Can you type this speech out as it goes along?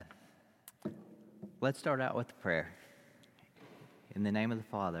Let's start out with a prayer. In the name of the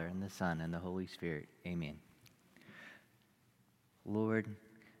Father, and the Son, and the Holy Spirit. Amen. Lord,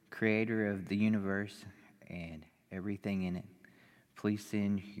 creator of the universe and everything in it, please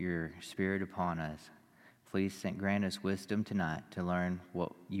send your Spirit upon us. Please grant us wisdom tonight to learn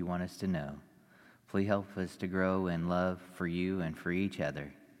what you want us to know. Please help us to grow in love for you and for each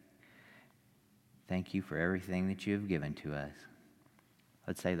other. Thank you for everything that you have given to us.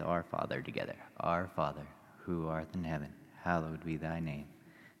 Let's say the Our Father together. Our Father, who art in heaven, hallowed be thy name.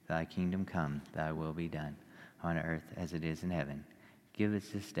 Thy kingdom come, thy will be done, on earth as it is in heaven. Give us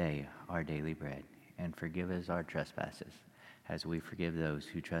this day our daily bread, and forgive us our trespasses, as we forgive those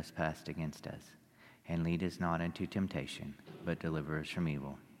who trespass against us. And lead us not into temptation, but deliver us from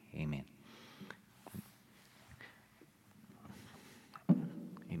evil. Amen.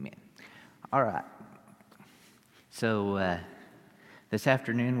 Amen. All right. So this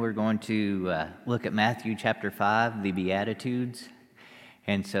afternoon we're going to look at Matthew chapter 5, the Beatitudes.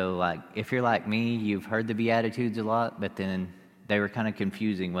 And so if you're like me, you've heard the Beatitudes a lot, but then they were kind of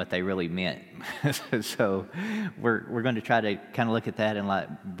confusing what they really meant. So we're going to try to kind of look at that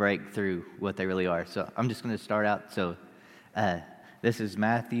and break through what they really are. So I'm just going to start out. So this is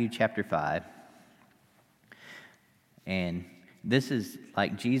Matthew chapter 5. And this is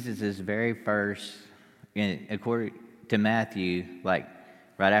like Jesus' very first, according to Matthew, like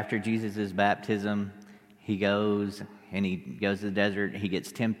right after Jesus' baptism, he goes to the desert, he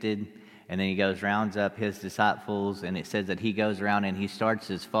gets tempted, and then he rounds up his disciples, and it says that he goes around and he starts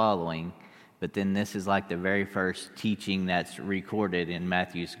his following. But then this is like the very first teaching that's recorded in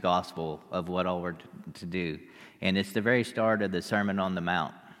Matthew's gospel of what all we're to do. And it's the very start of the Sermon on the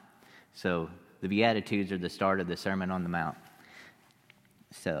Mount. So the Beatitudes are the start of the Sermon on the Mount.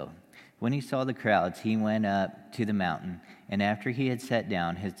 So when he saw the crowds, he went up to the mountain, and after he had sat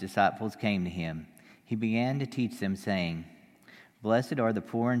down, his disciples came to him. He began to teach them, saying, "Blessed are the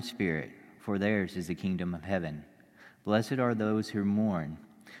poor in spirit, for theirs is the kingdom of heaven. Blessed are those who mourn,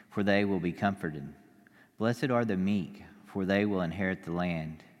 for they will be comforted. Blessed are the meek, for they will inherit the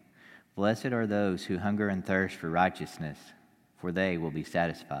land. Blessed are those who hunger and thirst for righteousness, for they will be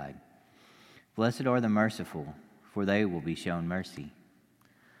satisfied. Blessed are the merciful, for they will be shown mercy.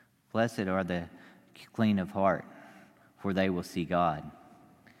 Blessed are the clean of heart, for they will see God.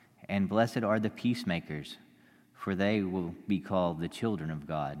 And blessed are the peacemakers, for they will be called the children of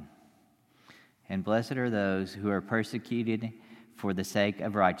God. And blessed are those who are persecuted for the sake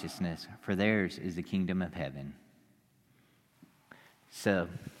of righteousness, for theirs is the kingdom of heaven." So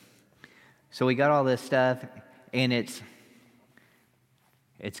we got all this stuff, and it's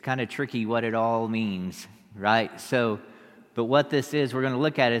kind of tricky what it all means, right? But what this is, we're going to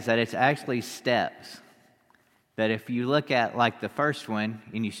look at is that it's actually steps. That if you look at like the first one,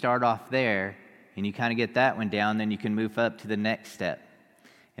 and you start off there, and you kind of get that one down, then you can move up to the next step.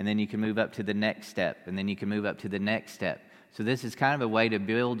 And then you can move up to the next step, and then you can move up to the next step. So this is kind of a way to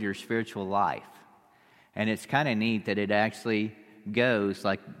build your spiritual life. And it's kind of neat that it actually goes,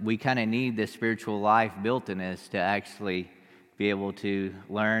 like we kind of need this spiritual life built in us to actually be able to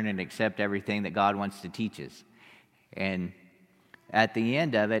learn and accept everything that God wants to teach us. And at the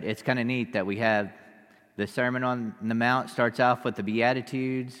end of it, it's kind of neat that we have the Sermon on the Mount starts off with the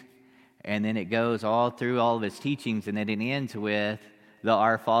Beatitudes, and then it goes all through all of his teachings, and then it ends with the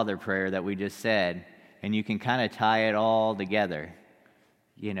Our Father prayer that we just said. And you can kind of tie it all together.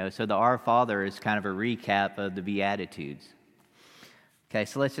 So the Our Father is kind of a recap of the Beatitudes. Okay,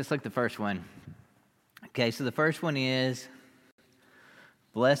 so let's just look at the first one. Okay, so the first one is,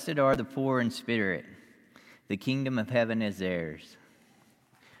 "Blessed are the poor in spirit, the kingdom of heaven is theirs."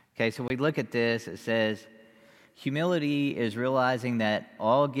 Okay, so we look at this, it says, humility is realizing that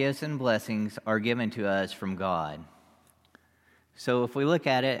all gifts and blessings are given to us from God. So if we look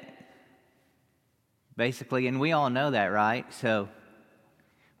at it, basically, and we all know that, right? So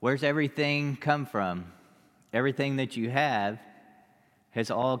where's everything come from? Everything that you have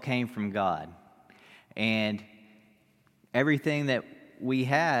has all came from God. And everything that we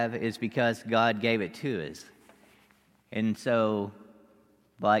have is because God gave it to us. And so,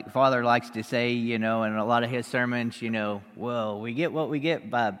 like Father likes to say, in a lot of his sermons, well, we get what we get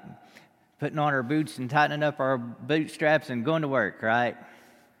by putting on our boots and tightening up our bootstraps and going to work, right?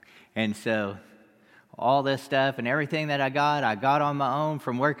 And so all this stuff and everything that I got on my own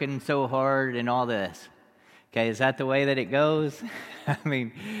from working so hard and all this. Okay, is that the way that it goes? I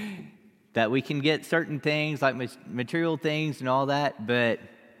mean, that we can get certain things like material things and all that, but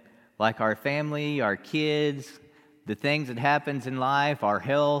like our family, our kids, the things that happens in life, our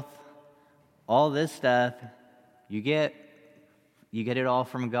health, all this stuff, you get You get it all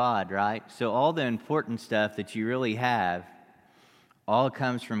from God, right? So all the important stuff that you really have all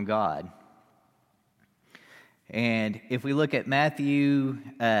comes from God. And if we look at Matthew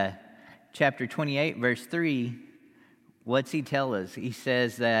chapter 28, verse 3, what's he tell us? He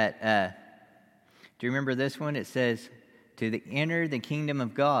says that, do you remember this one? It says, to enter the kingdom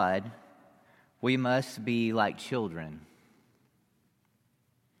of God, we must be like children.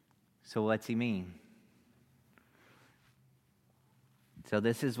 So what's he mean? So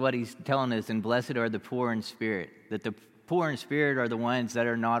this is what he's telling us, and blessed are the poor in spirit, that the poor in spirit are the ones that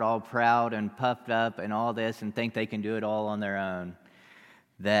are not all proud and puffed up and all this and think they can do it all on their own.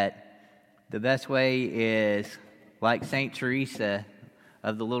 That the best way is like St. Teresa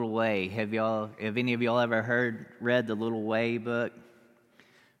of the Little Way. Have any of y'all ever read the Little Way book?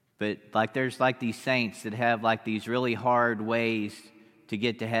 But like there's like these saints that have like these really hard ways to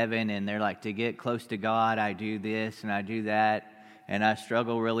get to heaven, and they're like, to get close to God, I do this and I do that, and I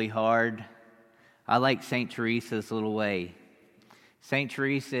struggle really hard. I like St. Teresa's Little Way. St.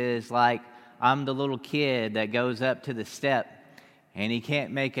 Teresa is like, I'm the little kid that goes up to the step and he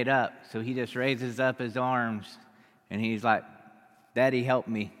can't make it up, so he just raises up his arms and he's like, Daddy, help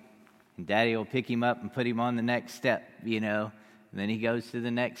me. And Daddy will pick him up and put him on the next step, And then he goes to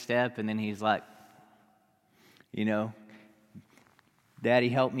the next step, and then he's like, Daddy,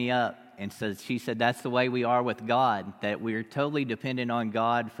 help me up. And so she said that's the way we are with God, that we're totally dependent on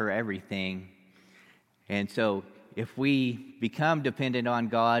God for everything. And so if we become dependent on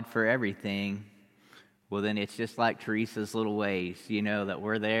God for everything, well, then it's just like Teresa's Little Ways, that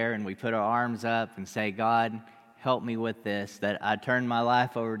we're there and we put our arms up and say, God, help me with this, that I turn my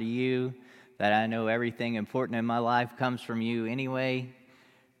life over to you, that I know everything important in my life comes from you anyway,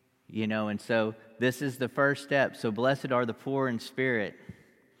 and so this is the first step. So blessed are the poor in spirit,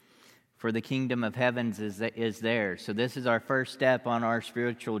 for the kingdom of heavens is theirs. So this is our first step on our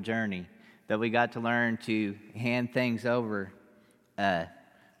spiritual journey, that we got to learn to hand things over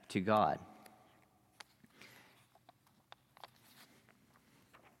to God.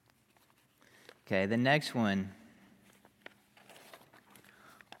 Okay, the next one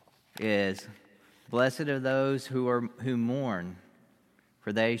is, blessed are those who mourn,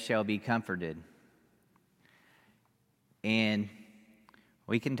 for they shall be comforted. And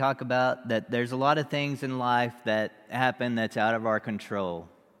we can talk about that there's a lot of things in life that happen that's out of our control,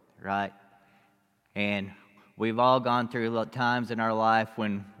 right? And we've all gone through times in our life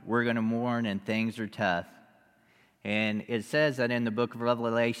when we're going to mourn and things are tough. And it says that in the book of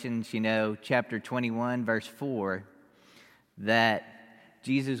Revelations, chapter 21, verse 4, that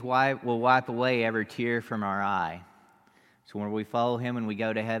Jesus will wipe away every tear from our eye. So when we follow him and we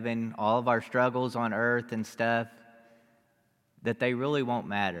go to heaven, all of our struggles on earth and stuff, that they really won't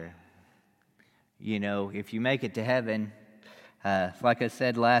matter. If you make it to heaven, like I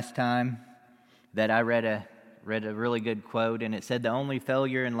said last time, that I read a really good quote, and it said the only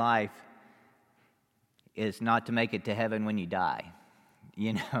failure in life is not to make it to heaven when you die.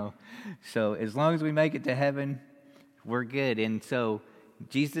 So as long as we make it to heaven, we're good. And so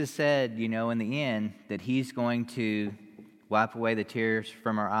Jesus said, in the end, that he's going to wipe away the tears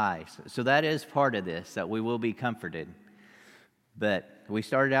from our eyes. So that is part of this, that we will be comforted. But we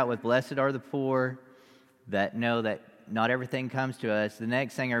started out with blessed are the poor, that know that not everything comes to us. The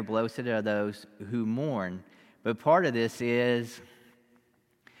next thing are blessed are those who mourn. But part of this is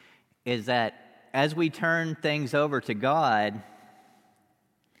that as we turn things over to God,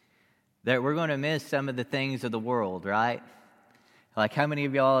 that we're going to miss some of the things of the world, right? Like, how many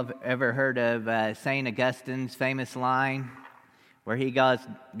of y'all have ever heard of St. Augustine's famous line where he goes,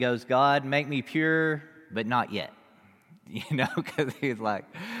 God, make me pure, but not yet. Because he's like,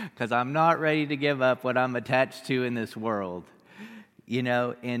 because I'm not ready to give up what I'm attached to in this world.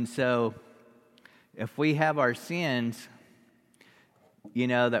 And so if we have our sins,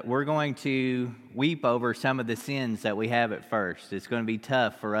 that we're going to weep over some of the sins that we have at first. It's going to be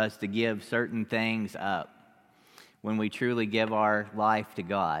tough for us to give certain things up when we truly give our life to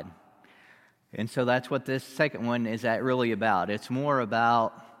God. And so that's what this second one is really about. It's more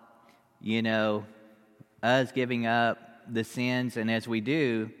about, us giving up the sins, and as we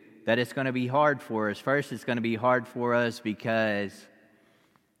do, that it's going to be hard for us. First, it's going to be hard for us because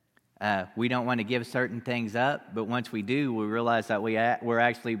we don't want to give certain things up, but once we do, we realize that we're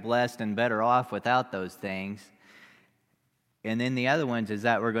actually blessed and better off without those things. And then the other ones is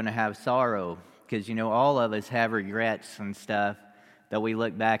that we're going to have sorrow, because, all of us have regrets and stuff that we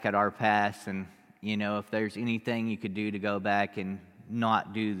look back at our past, and, if there's anything you could do to go back and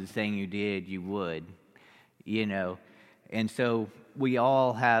not do the thing you did, you would, And so we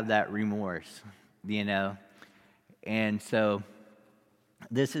all have that remorse, And so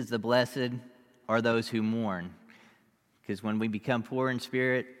this is the blessed are those who mourn. Because when we become poor in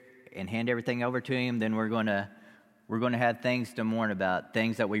spirit and hand everything over to Him, then we're going to have things to mourn about,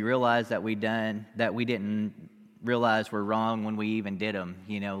 things that we realize that we done that we didn't realize were wrong when we even did them.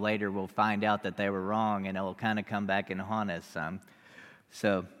 Later we'll find out that they were wrong, and it'll kind of come back and haunt us some.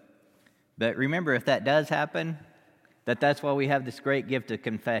 But remember, if that does happen, that's why we have this great gift of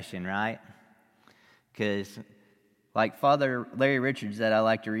confession, right? Because like Father Larry Richards that I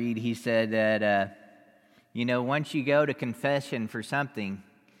like to read, he said that, once you go to confession for something,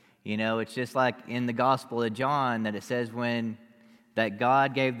 it's just like in the Gospel of John that it says that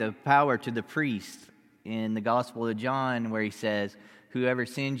God gave the power to the priest in the Gospel of John where He says, whoever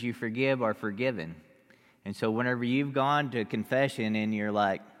sins you forgive are forgiven. And so whenever you've gone to confession and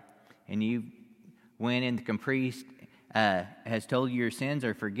you went in, the priest has told you your sins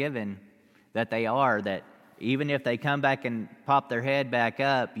are forgiven, that even if they come back and pop their head back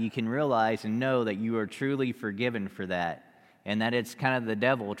up, you can realize and know that you are truly forgiven for that. And that it's kind of the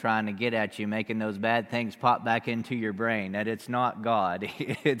devil trying to get at you, making those bad things pop back into your brain. That it's not God.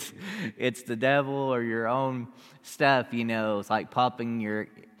 It's the devil or your own stuff, It's like popping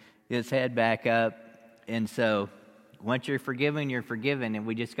his head back up. And so once you're forgiven, and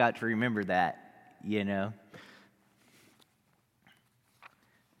we just got to remember that,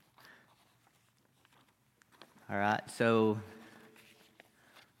 All right, so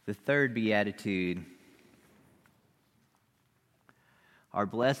the third beatitude are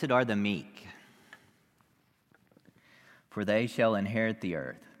blessed are the meek, for they shall inherit the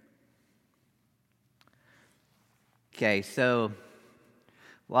earth. Okay, so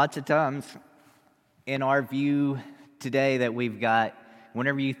lots of times in our view today that we've got,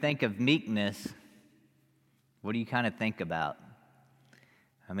 whenever you think of meekness, what do you kind of think about?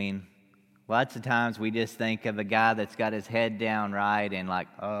 Lots of times we just think of a guy that's got his head down right and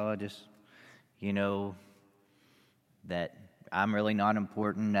that I'm really not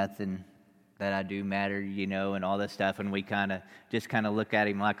important, nothing that I do matter, and all this stuff, and we kind of look at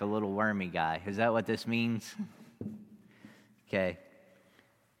him like a little wormy guy. Is that what this means? Okay.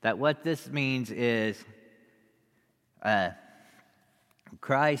 That what this means is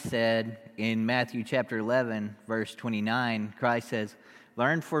Christ said in Matthew chapter 11, verse 29, Christ says,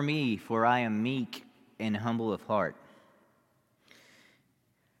 "Learn from me, for I am meek and humble of heart."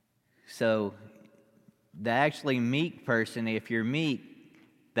 So, the actually meek person, if you're meek,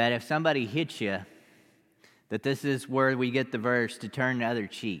 that if somebody hits you, that this is where we get the verse to turn the other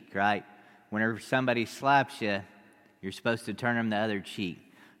cheek, right? Whenever somebody slaps you, you're supposed to turn them the other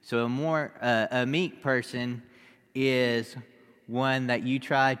cheek. So a meek person is one that you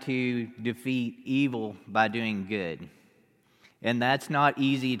try to defeat evil by doing good. And that's not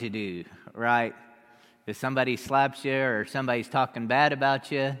easy to do, right? If somebody slaps you or somebody's talking bad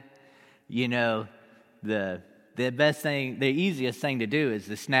about you, the best thing, the easiest thing to do is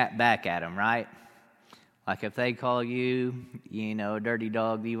to snap back at them, right? Like if they call you, a dirty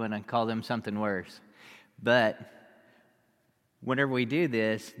dog, you want to call them something worse. But whenever we do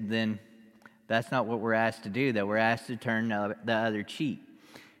this, then that's not what we're asked to do, that we're asked to turn the other cheek.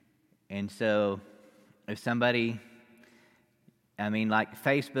 And so if somebody, like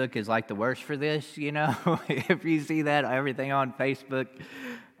Facebook is like the worst for this, if you see that, everything on Facebook,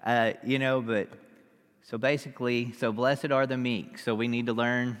 but so basically, blessed are the meek. So we need to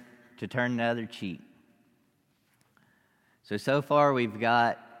learn to turn the other cheek. So far we've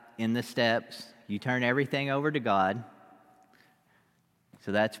got in the steps, you turn everything over to God.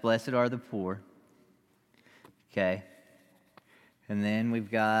 So that's blessed are the poor. Okay. And then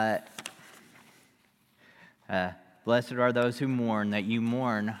we've got blessed are those who mourn, that you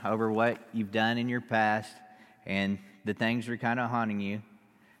mourn over what you've done in your past and the things are kind of haunting you.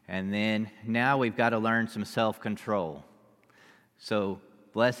 And then now we've got to learn some self-control. So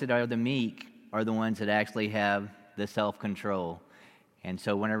blessed are the meek are the ones that actually have the self-control. And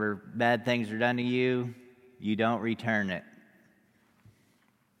so whenever bad things are done to you, you don't return it.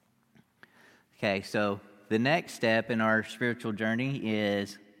 Okay, so the next step in our spiritual journey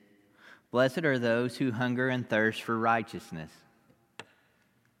is blessed are those who hunger and thirst for righteousness.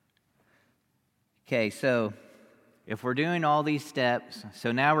 Okay, so if we're doing all these steps,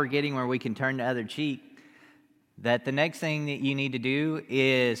 so now we're getting where we can turn the other cheek, that the next thing that you need to do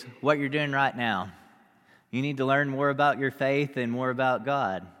is what you're doing right now. You need to learn more about your faith and more about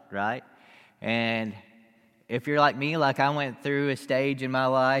God, right? And if you're like me, like I went through a stage in my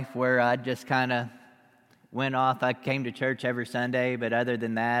life where I just kind of went off. I came to church every Sunday, but other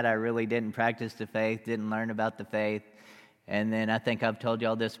than that, I really didn't practice the faith, didn't learn about the faith. And then I think I've told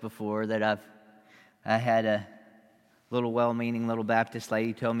y'all this before, that I had little well-meaning little Baptist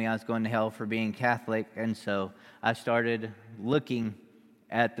lady told me I was going to hell for being Catholic, and so I started looking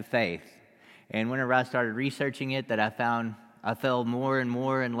at the faith. And whenever I started researching it, that I fell more and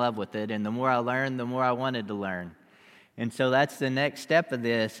more in love with it, and the more I learned, the more I wanted to learn. And so that's the next step of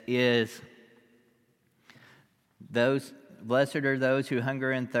this is blessed are those who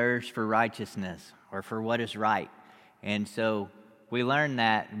hunger and thirst for righteousness or for what is right. And so we learn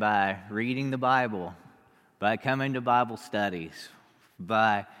that by reading the Bible, by coming to Bible studies,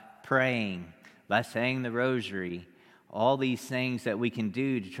 by praying, by saying the rosary, all these things that we can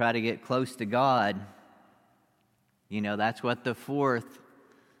do to try to get close to God. That's what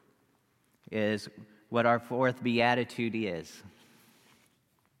what our fourth beatitude is.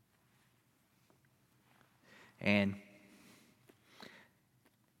 And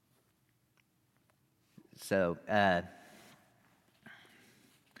so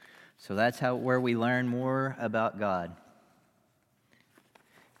that's where we learn more about God.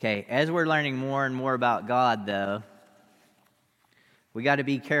 Okay, as we're learning more and more about God, though, we got to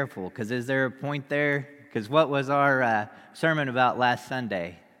be careful, because is there a point there? Because what was our sermon about last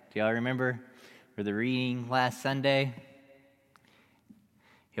Sunday? Do y'all remember? For the reading last Sunday?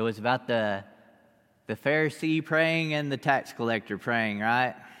 It was about the Pharisee praying and the tax collector praying,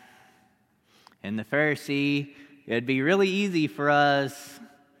 right? And the Pharisee, it'd be really easy for us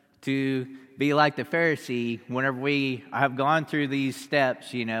to be like the Pharisee whenever we have gone through these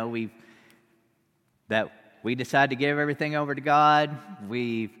steps, that we decide to give everything over to God.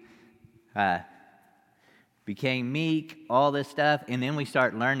 We've became meek, all this stuff, and then we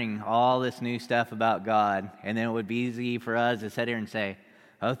start learning all this new stuff about God. And then it would be easy for us to sit here and say,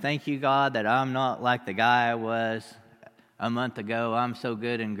 oh, thank you, God, that I'm not like the guy I was a month ago. I'm so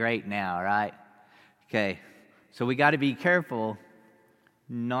good and great now, right? Okay, so we got to be careful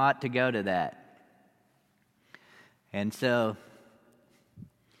not to go to that. And so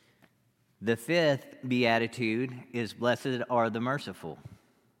the fifth beatitude is blessed are the merciful.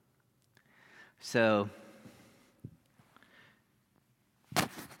 So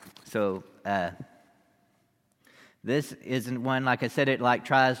this isn't one, like I said, it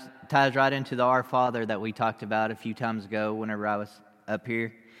ties right into the Our Father that we talked about a few times ago whenever I was up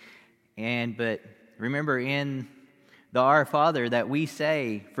here. But remember in the Our Father that we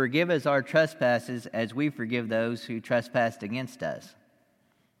say, forgive us our trespasses as we forgive those who trespassed against us.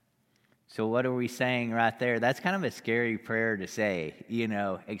 So what are we saying right there? That's kind of a scary prayer to say,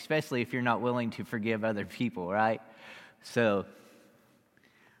 especially if you're not willing to forgive other people, right? So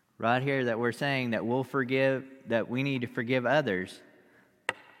right here that we're saying that that we need to forgive others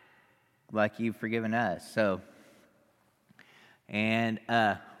like you've forgiven us. So, and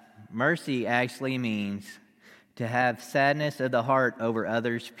mercy actually means to have sadness of the heart over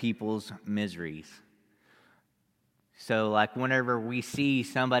others people's miseries. So like whenever we see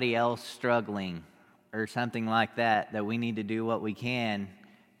somebody else struggling or something like that, that we need to do what we can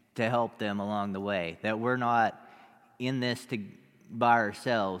to help them along the way. That we're not in this by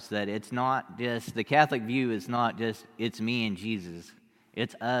ourselves, that it's not just, the Catholic view is not just, it's me and Jesus.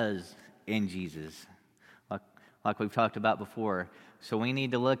 It's us and Jesus, like we've talked about before. So we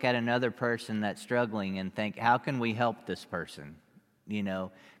need to look at another person that's struggling and think, how can we help this person?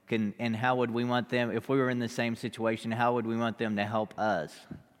 And how would we want them, if we were in the same situation, how would we want them to help us?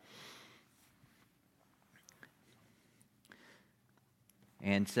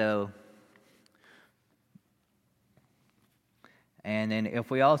 And then if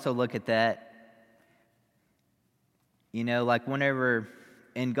we also look at that, like whenever,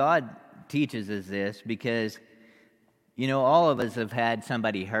 and God teaches us this because, all of us have had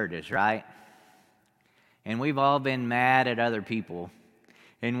somebody hurt us, right? And we've all been mad at other people.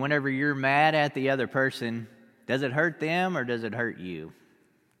 And whenever you're mad at the other person, does it hurt them or does it hurt you?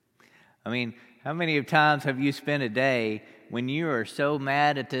 I mean, how many times have you spent a day when you are so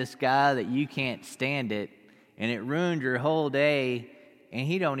mad at this guy that you can't stand it, and it ruined your whole day, and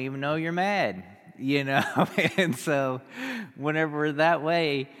he don't even know you're mad, And so whenever we're that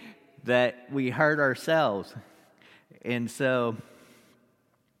way, that we hurt ourselves. And so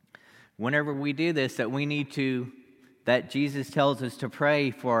whenever we do this, that Jesus tells us to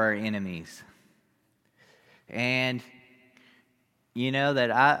pray for our enemies. And,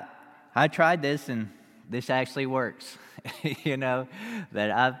 that I tried this, and this actually works.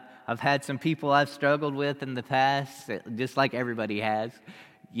 That I've had some people I've struggled with in the past, just like everybody has,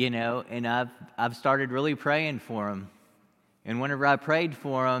 and I've started really praying for them. And whenever I prayed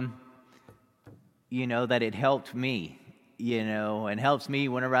for them, that it helped me, and helps me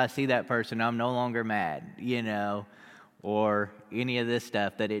whenever I see that person, I'm no longer mad, or any of this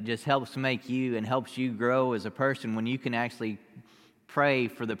stuff, that it just helps make you and helps you grow as a person when you can actually pray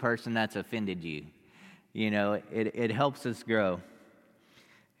for the person that's offended you. It helps us grow.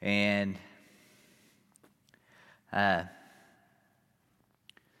 And kind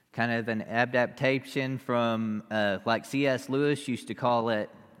of an adaptation from like C.S. Lewis used to call it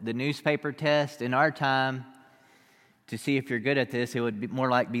the newspaper test. In our time, to see if you're good at this, it would be more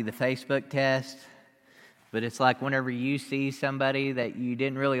like be the Facebook test. But it's like whenever you see somebody that you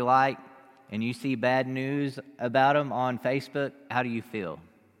didn't really like and you see bad news about them on Facebook, how do you feel?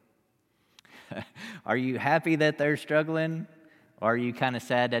 Are you happy that they're struggling, or are you kind of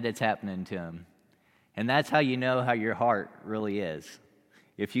sad that it's happening to them? And that's how you know how your heart really is.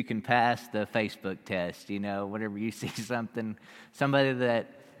 If you can pass the Facebook test, whenever you see somebody that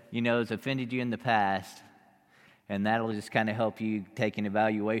has offended you in the past, and that'll just kind of help you take an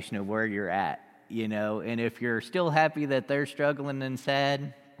evaluation of where you're at, And if you're still happy that they're struggling and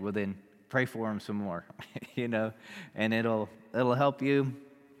sad, well then pray for them some more, and it'll help you.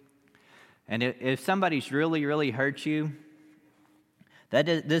 And if somebody's really, really hurt you,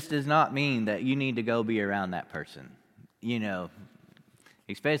 this does not mean that you need to go be around that person,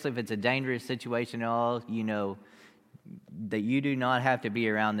 especially if it's a dangerous situation at all, that you do not have to be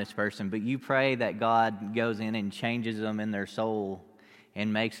around this person, but you pray that God goes in and changes them in their soul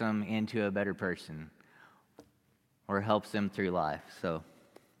and makes them into a better person or helps them through life. So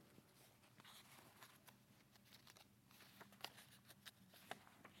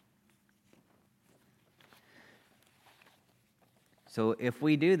if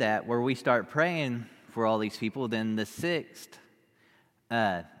we do that, where we start praying for all these people, then the sixth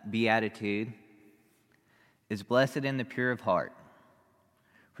beatitude is blessed in the pure of heart,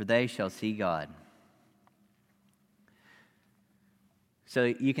 for they shall see God. So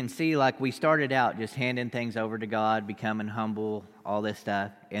you can see, like, we started out just handing things over to God, becoming humble, all this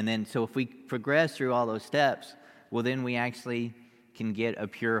stuff. And then, so if we progress through all those steps, well, then we actually can get a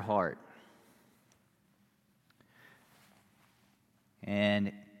pure heart.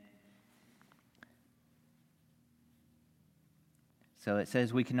 And so it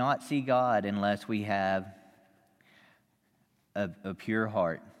says we cannot see God unless we have a pure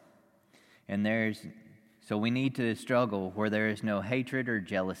heart. And so we need to struggle where there is no hatred or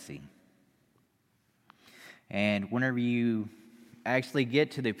jealousy. And whenever you actually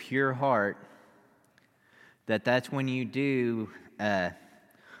get to the pure heart, that's when you do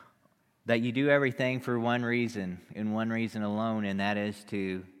that you do everything for one reason and one reason alone, and that is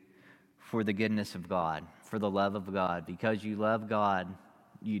for the goodness of God, for the love of God. Because you love God,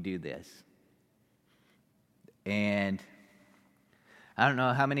 you do this. And I don't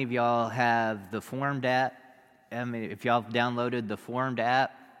know how many of y'all have the Formed app. I mean, if y'all have downloaded the Formed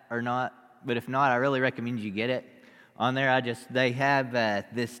app or not, but if not, I really recommend you get it. On there, they have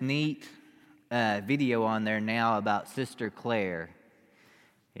this neat video on there now about Sister Claire,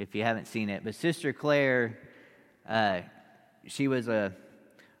 if you haven't seen it. But Sister Claire, she was a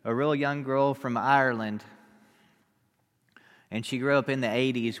real young girl from Ireland, and she grew up in the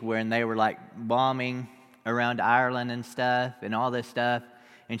 80s when they were like bombing around Ireland and stuff and all this stuff.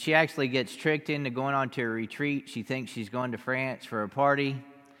 And she actually gets tricked into going on to a retreat. She thinks she's going to France for a party.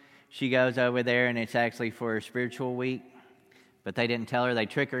 She goes over there, and it's actually for a spiritual week. But they didn't tell her. They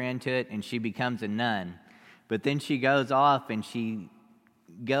trick her into it, and she becomes a nun. But then she goes off, and she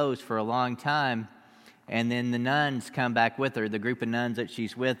goes for a long time. And then the nuns come back with her, the group of nuns that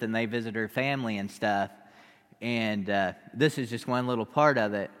she's with, and they visit her family and stuff. And this is just one little part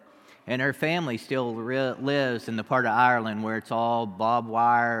of it. And her family still lives in the part of Ireland where it's all barbed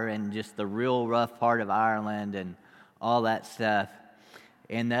wire and just the real rough part of Ireland and all that stuff.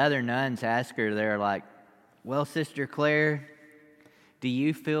 And the other nuns ask her, they're like, well, Sister Claire, do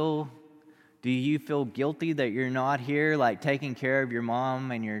you feel guilty that you're not here, like taking care of your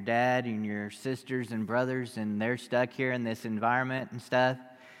mom and your dad and your sisters and brothers, and they're stuck here in this environment and stuff?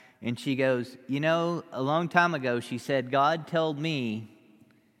 And she goes, a long time ago, she said, God told me,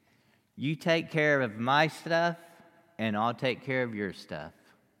 you take care of my stuff, and I'll take care of your stuff.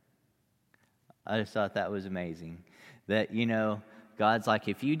 I just thought that was amazing. That, God's like,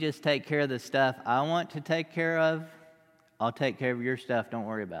 if you just take care of the stuff I want to take care of, I'll take care of your stuff. Don't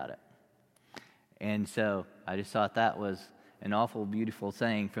worry about it. And so I just thought that was an awful beautiful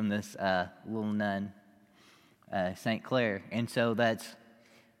saying from this little nun, St. Claire. And so that's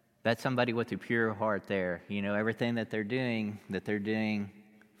somebody with a pure heart there. Everything that they're doing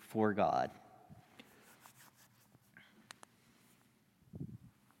for God.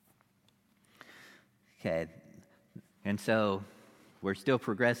 Okay, and so we're still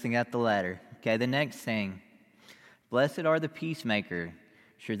progressing up the ladder. Okay, the next thing, Blessed are the peacemaker,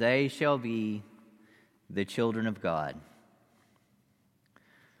 for they shall be the children of God.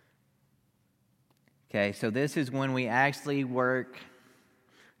 Okay, so this is when we actually work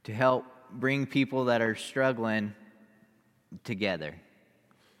to help bring people that are struggling together.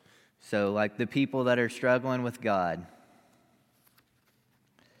 So, like the people that are struggling with God.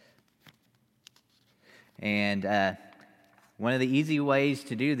 And one of the easy ways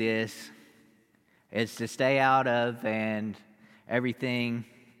to do this is to stay out of and everything.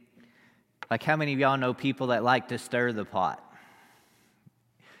 Like, how many of y'all know people that like to stir the pot?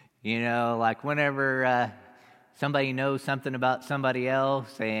 You know, like whenever somebody knows something about somebody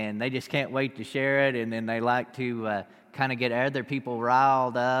else and they just can't wait to share it, and then they like to kind of get other people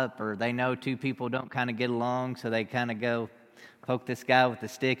riled up, or they know two people don't kind of get along, so they kind of go poke this guy with a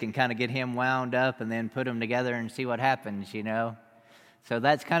stick and kind of get him wound up and then put them together and see what happens, you know. So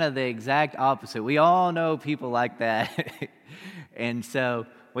that's kind of the exact opposite. We all know people like that. And so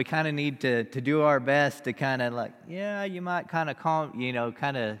we kind of need to do our best to kind of like, yeah, you might kind of calm, you know,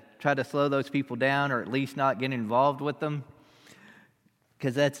 kind of try to slow those people down, or at least not get involved with them,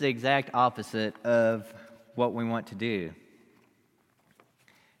 because that's the exact opposite of what we want to do.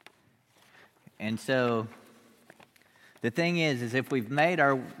 And so the thing is if we've made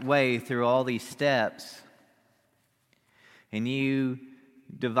our way through all these steps, and you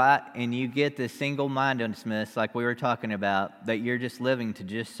divide and you get this single-mindedness, like we were talking about, that you're just living to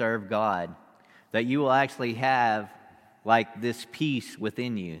just serve God, that you will actually have like this peace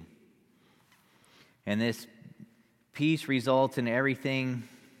within you. And this peace results in everything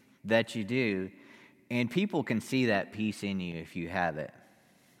that you do. And people can see that peace in you if you have it.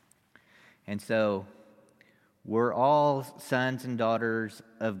 And so we're all sons and daughters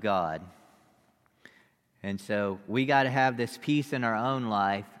of God. And so we got to have this peace in our own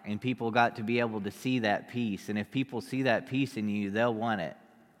life, and people got to be able to see that peace. And if people see that peace in you, they'll want it,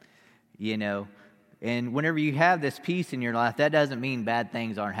 you know. And whenever you have this peace in your life, that doesn't mean bad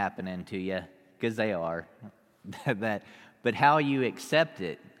things aren't happening to you, because they are. But how you accept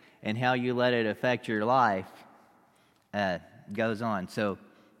it and how you let it affect your life goes on. So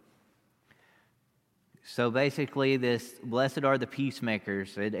basically, this blessed are the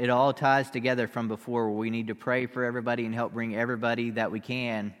peacemakers, it all ties together from before, where we need to pray for everybody and help bring everybody that we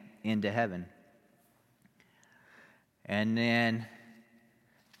can into heaven. And then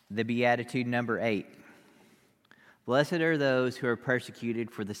the beatitude number 8. Blessed are those who are persecuted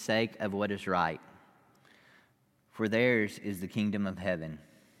for the sake of what is right, for theirs is the kingdom of heaven.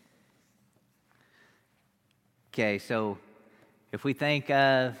 Okay, so if we think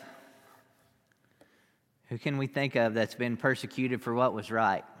of, who can we think of that's been persecuted for what was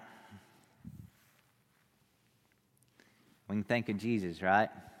right? We can think of Jesus, right?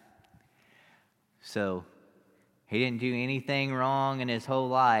 So he didn't do anything wrong in his whole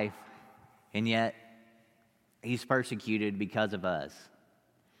life, and yet he's persecuted because of us.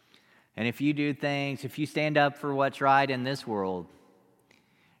 And if you do things, if you stand up for what's right in this world,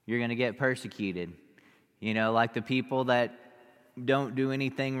 you're going to get persecuted. You know, like the people that don't do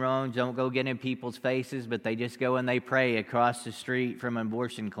anything wrong, don't go get in people's faces, but they just go and they pray across the street from an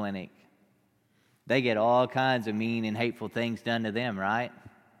abortion clinic. They get all kinds of mean and hateful things done to them, right?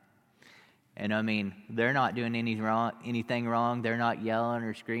 And I mean, they're not doing anything wrong. They're not yelling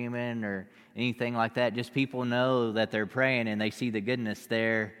or screaming or anything like that. Just people know that they're praying and they see the goodness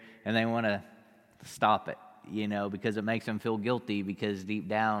there, and they want to stop it, you know, because it makes them feel guilty, because deep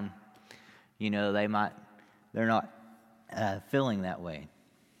down, you know, they're not feeling that way.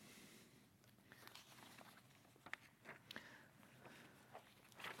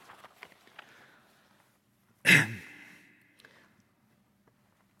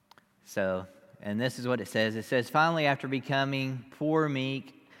 So, and this is what it says. It says, finally, after becoming poor,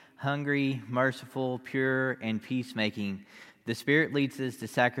 meek, hungry, merciful, pure, and peacemaking, the Spirit leads us to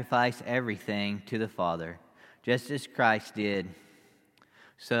sacrifice everything to the Father, just as Christ did.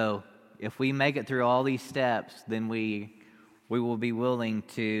 So, if we make it through all these steps, then we will be willing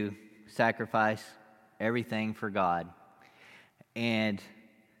to sacrifice everything for God. And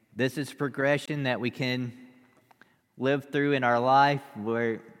this is progression that we can live through in our life,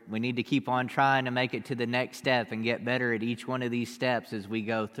 where we need to keep on trying to make it to the next step and get better at each one of these steps as we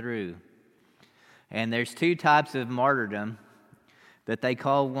go through. And there's 2 types of martyrdom that they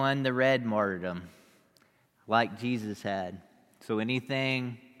call one the red martyrdom, like Jesus had. So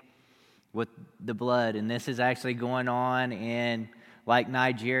anything with the blood, and this is actually going on in like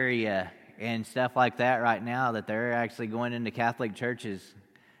Nigeria and stuff like that right now, that they're actually going into Catholic churches,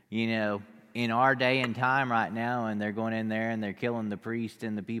 you know, in our day and time right now, and they're going in there and they're killing the priest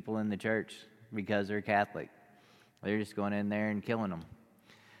and the people in the church because they're Catholic. They're just going in there and killing them,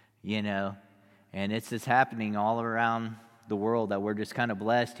 you know. And it's just happening all around the world that we're just kind of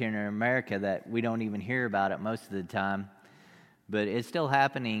blessed here in America that we don't even hear about it most of the time. But it's still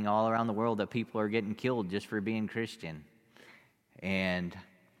happening all around the world that people are getting killed just for being Christian. And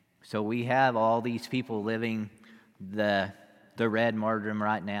so we have all these people living the red martyrdom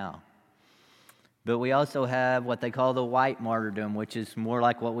right now. But we also have what they call the white martyrdom, which is more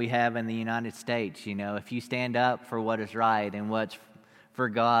like what we have in the United States. You know, if you stand up for what is right and what's for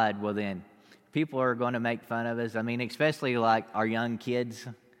God, well then, people are going to make fun of us. I mean, especially like our young kids,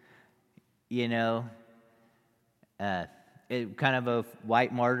 you know. Kind of a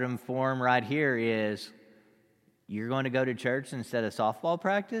white martyrdom form right here is, you're going to go to church instead of softball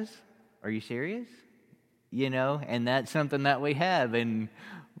practice? Are you serious? You know, and that's something that we have. And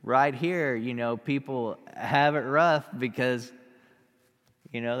right here, you know, people have it rough because,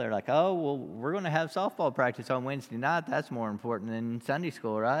 you know, they're like, oh, well, we're going to have softball practice on Wednesday night. That's more important than Sunday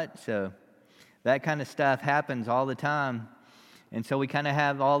school, right? So that kind of stuff happens all the time. And so we kind of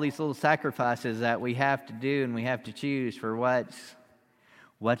have all these little sacrifices that we have to do and we have to choose for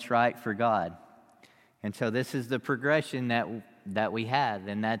what's right for God. And so this is the progression that we have,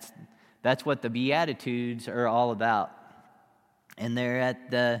 and that's what the Beatitudes are all about. And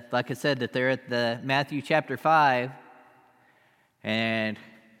they're like I said, that they're at the Matthew chapter 5, and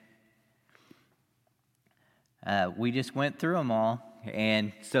we just went through them all.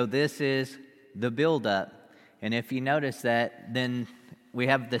 And so this is the build-up. And if you notice that, then we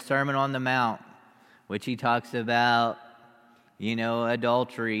have the Sermon on the Mount, which he talks about, you know,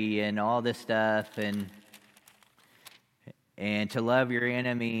 adultery and all this stuff, and to love your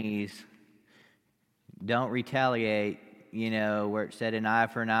enemies, don't retaliate, you know, where it said an eye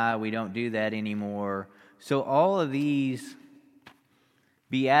for an eye, we don't do that anymore. So all of these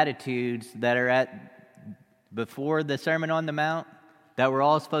Beatitudes that are before the Sermon on the Mount, that we're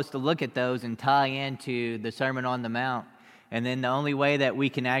all supposed to look at those and tie into the Sermon on the Mount. And then the only way that we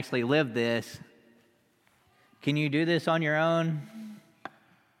can actually live this, can you do this on your own?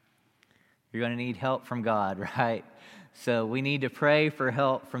 You're going to need help from God, right? So we need to pray for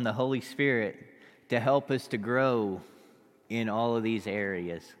help from the Holy Spirit to help us to grow in all of these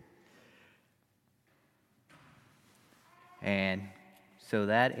areas. And so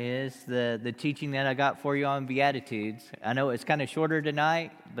that is the teaching that I got for you on Beatitudes. I know it's kind of shorter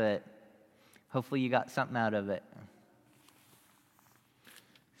tonight, but hopefully you got something out of it.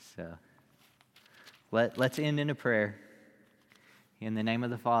 So let's end in a prayer. In the name of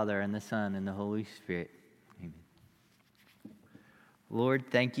the Father, and the Son, and the Holy Spirit. Amen. Lord,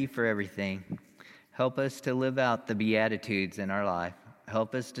 thank you for everything. Help us to live out the Beatitudes in our life.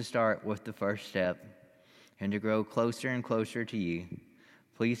 Help us to start with the first step and to grow closer and closer to you.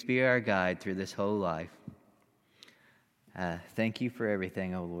 Please be our guide through this whole life. Thank you for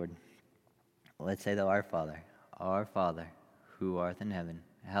everything, O Lord. Let's say, Our Father, who art in heaven,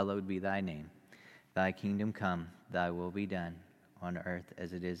 hallowed be thy name. Thy kingdom come, thy will be done, on earth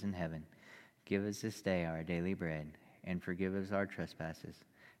as it is in heaven. Give us this day our daily bread, and forgive us our trespasses,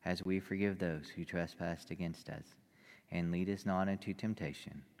 as we forgive those who trespass against us. And lead us not into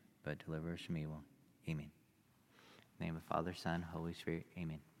temptation, but deliver us from evil. Amen. In the name of Father, Son, Holy Spirit.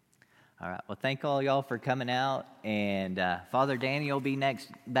 Amen. All right. Well, thank all y'all for coming out. And Father Danny will be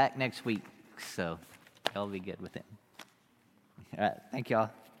back next week. So y'all be good with him. All right. Thank y'all.